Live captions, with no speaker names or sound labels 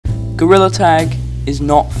Gorilla Tag is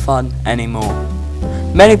not fun anymore.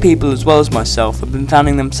 Many people, as well as myself, have been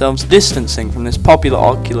finding themselves distancing from this popular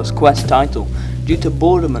Oculus Quest title due to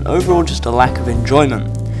boredom and overall just a lack of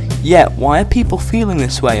enjoyment. Yet, why are people feeling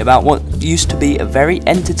this way about what used to be a very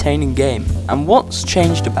entertaining game, and what's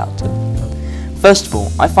changed about it? First of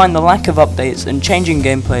all, I find the lack of updates and changing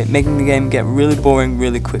gameplay making the game get really boring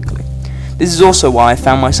really quickly. This is also why I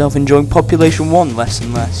found myself enjoying Population 1 less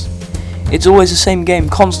and less. It's always the same game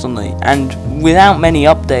constantly, and without many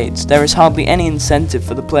updates, there is hardly any incentive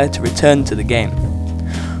for the player to return to the game.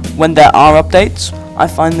 When there are updates, I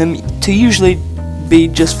find them to usually be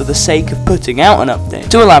just for the sake of putting out an update.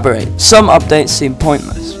 To elaborate, some updates seem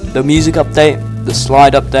pointless. The music update, the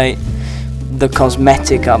slide update, the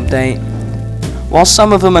cosmetic update. While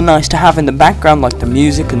some of them are nice to have in the background, like the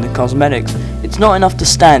music and the cosmetics, it's not enough to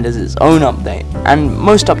stand as its own update, and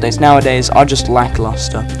most updates nowadays are just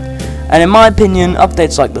lackluster. And in my opinion,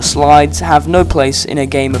 updates like the slides have no place in a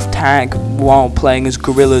game of tag while playing as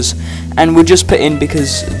gorillas, and were just put in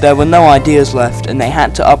because there were no ideas left and they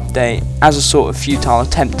had to update as a sort of futile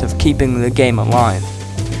attempt of keeping the game alive.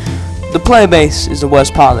 The player base is the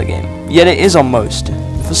worst part of the game, yet it is on most,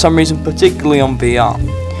 for some reason particularly on VR.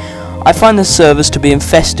 I find the servers to be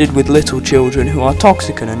infested with little children who are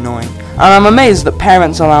toxic and annoying, and I'm amazed that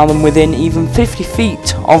parents allow them within even 50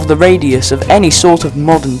 feet of the radius of any sort of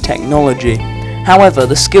modern technology. However,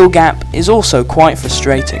 the skill gap is also quite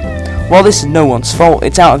frustrating. While this is no one's fault,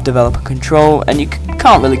 it's out of developer control, and you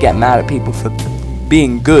can't really get mad at people for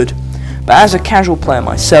being good. But as a casual player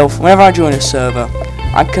myself, whenever I join a server,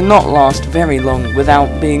 I cannot last very long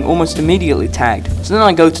without being almost immediately tagged. So then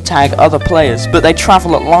I go to tag other players, but they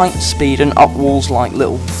travel at light speed and up walls like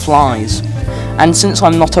little flies. And since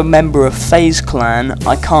I'm not a member of FaZe Clan,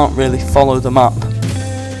 I can't really follow them up.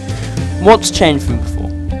 What's changed from before?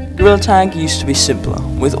 Gorilla Tag used to be simpler,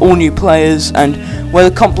 with all new players, and where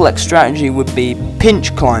the complex strategy would be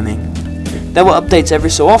pinch climbing. There were updates every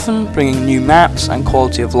so often, bringing new maps and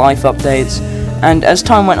quality of life updates, and as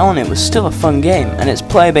time went on it was still a fun game, and its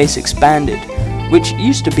player base expanded, which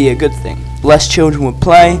used to be a good thing. Less children would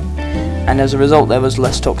play, and as a result there was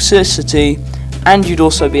less toxicity, and you'd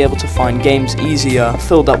also be able to find games easier,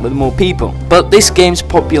 filled up with more people. But this game's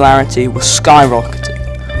popularity was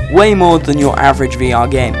skyrocketing, way more than your average VR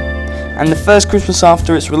game, and the first Christmas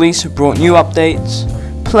after its release brought new updates,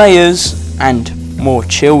 players, and more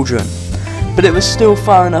children. But it was still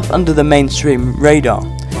far enough under the mainstream radar.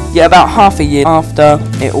 Yet about half a year after,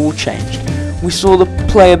 it all changed. We saw the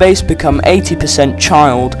player base become 80%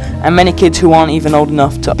 child, and many kids who aren't even old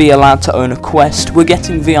enough to be allowed to own a Quest were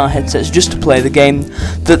getting VR headsets just to play the game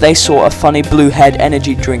that they saw a funny blue head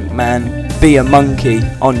energy drink man be a monkey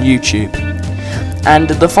on YouTube. And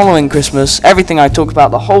the following Christmas, everything I talked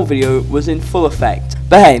about the whole video was in full effect.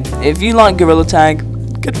 But hey, if you like Gorilla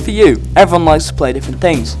Tag, good for you. Everyone likes to play different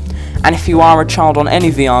things. And if you are a child on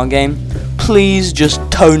any VR game, please just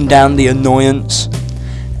tone down the annoyance.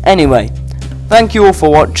 Anyway, thank you all for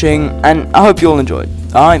watching, and I hope you all enjoyed.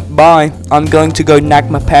 Alright, bye. I'm going to go nag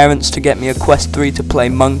my parents to get me a Quest 3 to play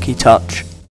Monkey Touch.